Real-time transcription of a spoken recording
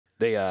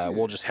they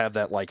will just have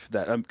that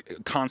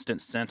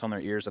constant scent on their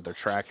ears that they're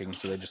tracking,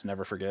 so they just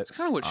never forget. It's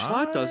kind of what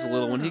Schlatt does a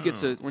little when he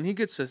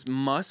gets a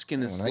musk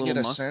in his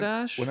little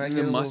mustache. When I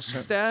get a musk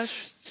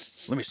stash.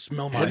 Let me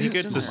smell my. When he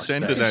gets a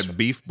scent of that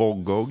beef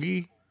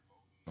bulgogi.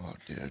 Oh,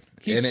 dude. And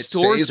it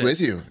stays with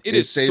you.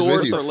 It stays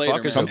stored with you. for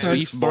later. Sometimes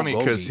it's funny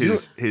because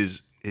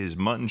bulgogi. his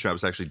mutton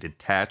chops actually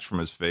detach from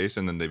his face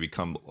and then they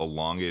become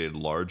elongated,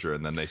 larger,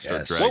 and then they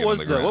start dragging What on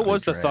the ground. what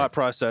was the thought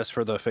process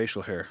for the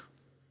facial hair?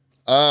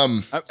 I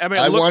mean,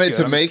 I wanted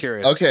to make.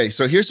 Curious. Okay,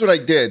 so here's what I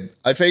did.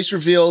 I face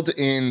revealed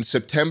in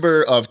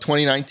September of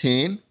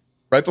 2019,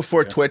 right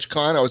before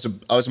TwitchCon. I was a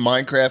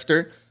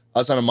Minecrafter. I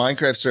was on a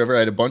Minecraft server. I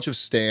had a bunch of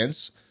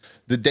stands.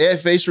 The day I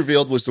face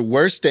revealed was the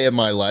worst day of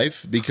my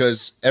life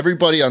because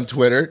everybody on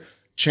Twitter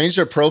changed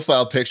their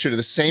profile picture to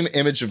the same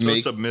image of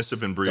me. So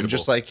submissive and breedable. I'm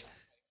just like,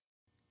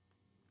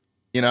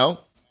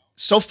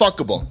 so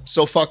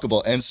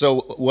fuckable. And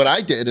so what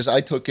I did is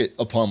I took it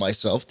upon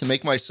myself to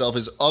make myself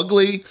as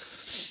ugly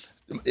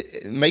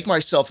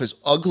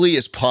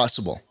as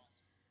possible.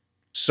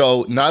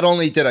 So not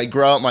only did I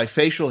grow out my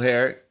facial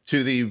hair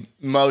to the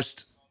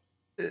most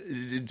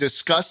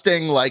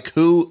disgusting, like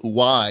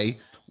why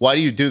do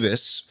you do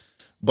this?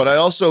 But I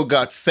also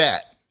got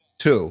fat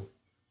too.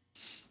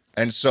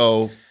 And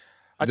so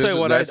I tell you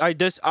what,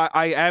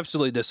 I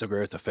absolutely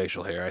disagree with the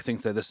facial hair. I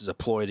think that this is a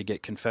ploy to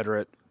get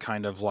Confederate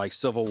kind of like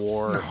Civil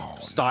War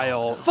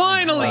style.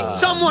 Finally,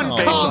 someone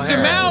calls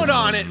him out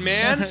on it,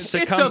 man. It's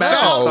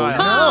about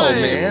time.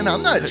 No, man,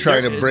 I'm not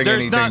trying to bring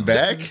anything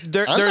back.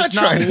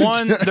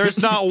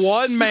 There's not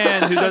one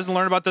man who doesn't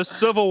learn about the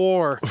Civil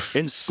War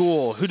in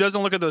school, who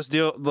doesn't look at those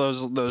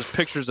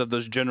pictures of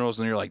those generals,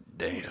 and you're like,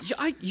 damn.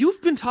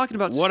 You've been talking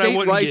about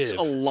state rights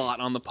a lot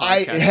on the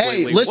podcast.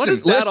 Hey, what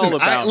is that all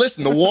about?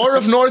 Listen, the War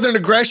of Northern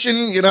Aggression,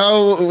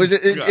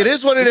 it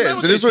is what it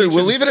is. It is what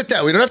we'll leave it at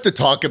that. We don't have to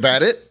talk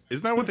about it.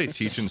 Isn't that what they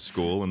teach in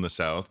school in the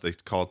South? They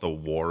call it the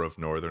War of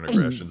Northern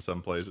Aggression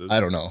some places. I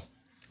don't know.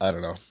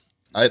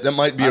 That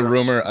might be a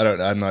rumor.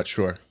 I'm not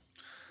sure.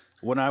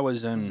 When I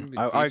was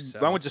I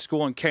went to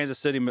school in Kansas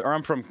City, or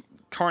I'm from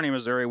Kearney,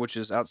 Missouri, which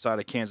is outside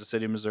of Kansas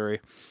City,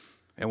 Missouri.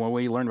 And when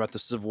we learned about the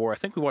Civil War, I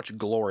think we watched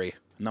Glory,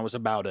 and that was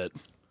about it.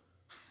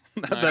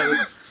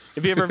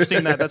 If you've ever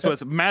seen that, that's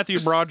with Matthew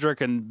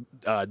Broderick and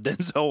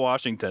Denzel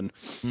Washington.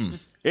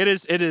 It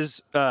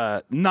is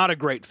not a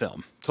great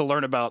film to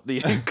learn about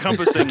the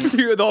encompassing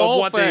the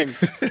whole thing.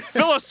 The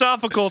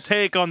philosophical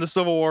take on the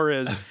Civil War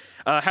is.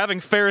 Having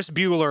Ferris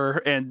Bueller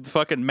and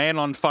fucking Man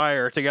on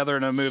Fire together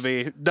in a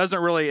movie doesn't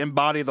really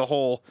embody the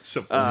whole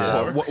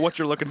what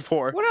you're looking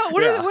for.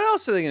 What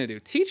else are they going to do?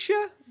 Teach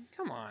you?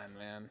 Come on,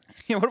 man.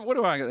 Yeah, what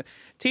do I?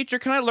 Teacher,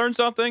 can I learn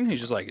something?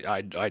 He's just like,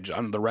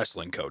 I'm the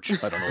wrestling coach.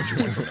 I don't know what you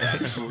want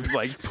from me.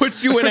 Like,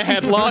 puts you in a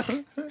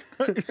headlock.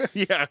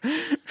 yeah.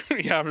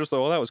 I'm just like,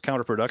 well, that was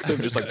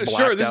counterproductive. Just like,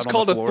 sure, this is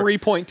called a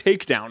 3-point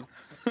takedown.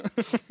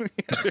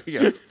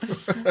 Yeah.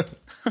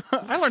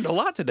 I learned a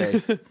lot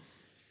today.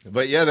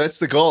 But yeah, that's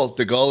the goal.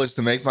 The goal is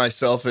to make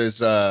myself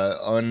as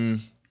unlookable.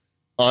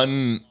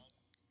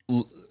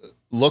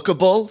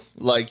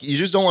 Like, you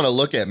just don't want to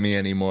look at me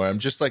anymore. I'm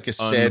just like a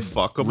sad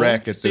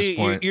wreck at this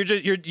point.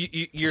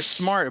 You're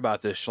smart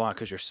about this, Schlatt,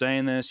 because you're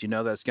saying this. You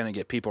know that's going to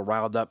get people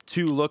riled up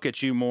to look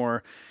at you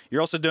more. You're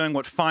also doing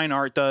what fine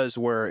art does,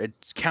 where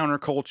it's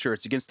counterculture.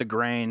 It's against the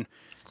grain.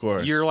 Of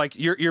course.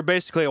 You're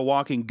basically a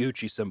walking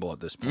Gucci symbol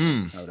at this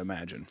point, I would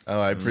imagine. Oh,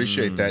 I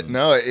appreciate that.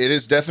 No, it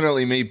is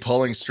definitely me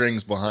pulling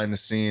strings behind the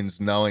scenes,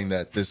 knowing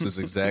that this is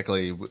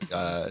exactly,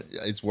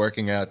 it's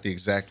working out the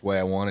exact way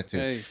I want it to.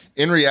 Hey.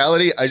 In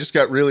reality, I just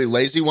got really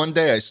lazy one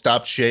day. I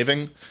stopped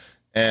shaving,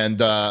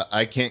 and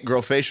I can't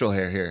grow facial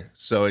hair here,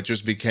 so it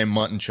just became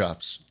mutton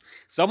chops.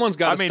 Someone's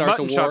got to start the war.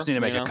 Mutton chops need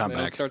to make a comeback. They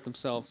don't start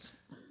themselves.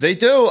 They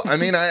do. I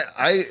mean,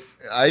 I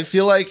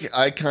feel like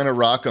I kind of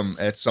rock them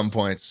at some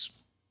points.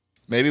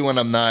 Maybe when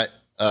I'm not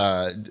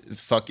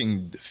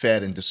fucking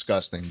fat and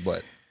disgusting,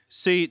 but...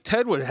 See,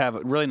 Ted would have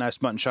really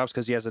nice mutton chops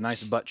because he has a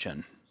nice butt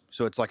chin.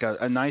 So it's like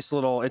a nice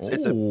little... It's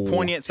a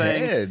poignant thing.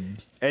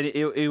 Ted. And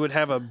it would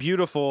have a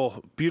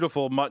beautiful,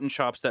 beautiful mutton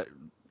chops that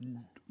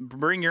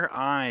bring your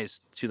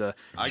eyes to the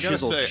I gotta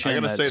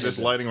say, this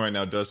lighting right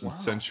now does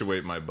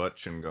accentuate my butt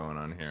chin going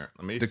on here.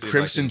 Let me the see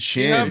crimson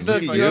chin. You have the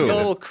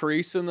little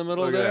crease in the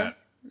middle there.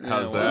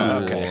 How's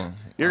that? Okay,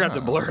 you're gonna have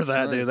to blur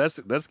that, dude. That's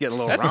getting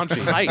a little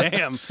raunchy.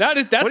 Damn,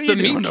 that's the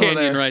meat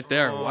canyon right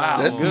there. Wow,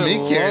 that's the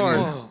meat canyon.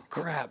 Oh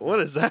crap! What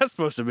is that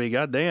supposed to be?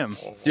 God damn,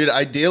 dude.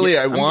 Ideally,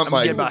 I want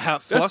my.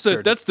 That's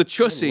the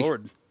chussy.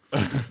 Lord.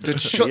 The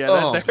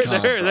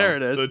chussy. There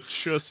it is. The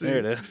chussy. There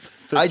it is.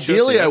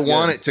 Ideally, I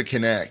want it to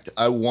connect.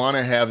 I want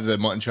to have the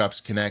mutton chops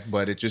connect,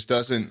 but it just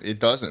doesn't. It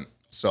doesn't.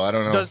 So I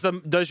don't know.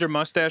 Does your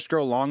mustache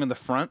grow long in the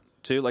front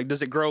too? Like,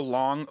 does it grow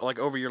long like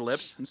over your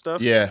lips and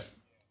stuff? Yeah.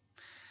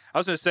 I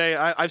was gonna say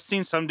I've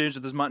seen some dudes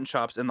with those mutton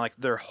chops and like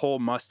their whole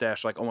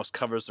mustache like almost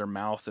covers their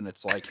mouth, and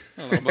it's like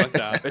I don't know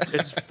about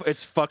that.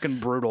 it's fucking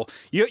brutal.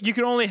 You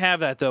can only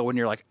have that though when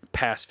you're like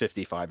past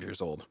 55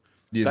 years old.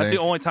 That's the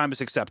only time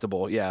it's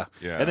acceptable. Yeah.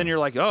 And then you're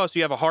like, oh, so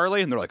you have a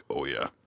Harley, and they're like, oh yeah.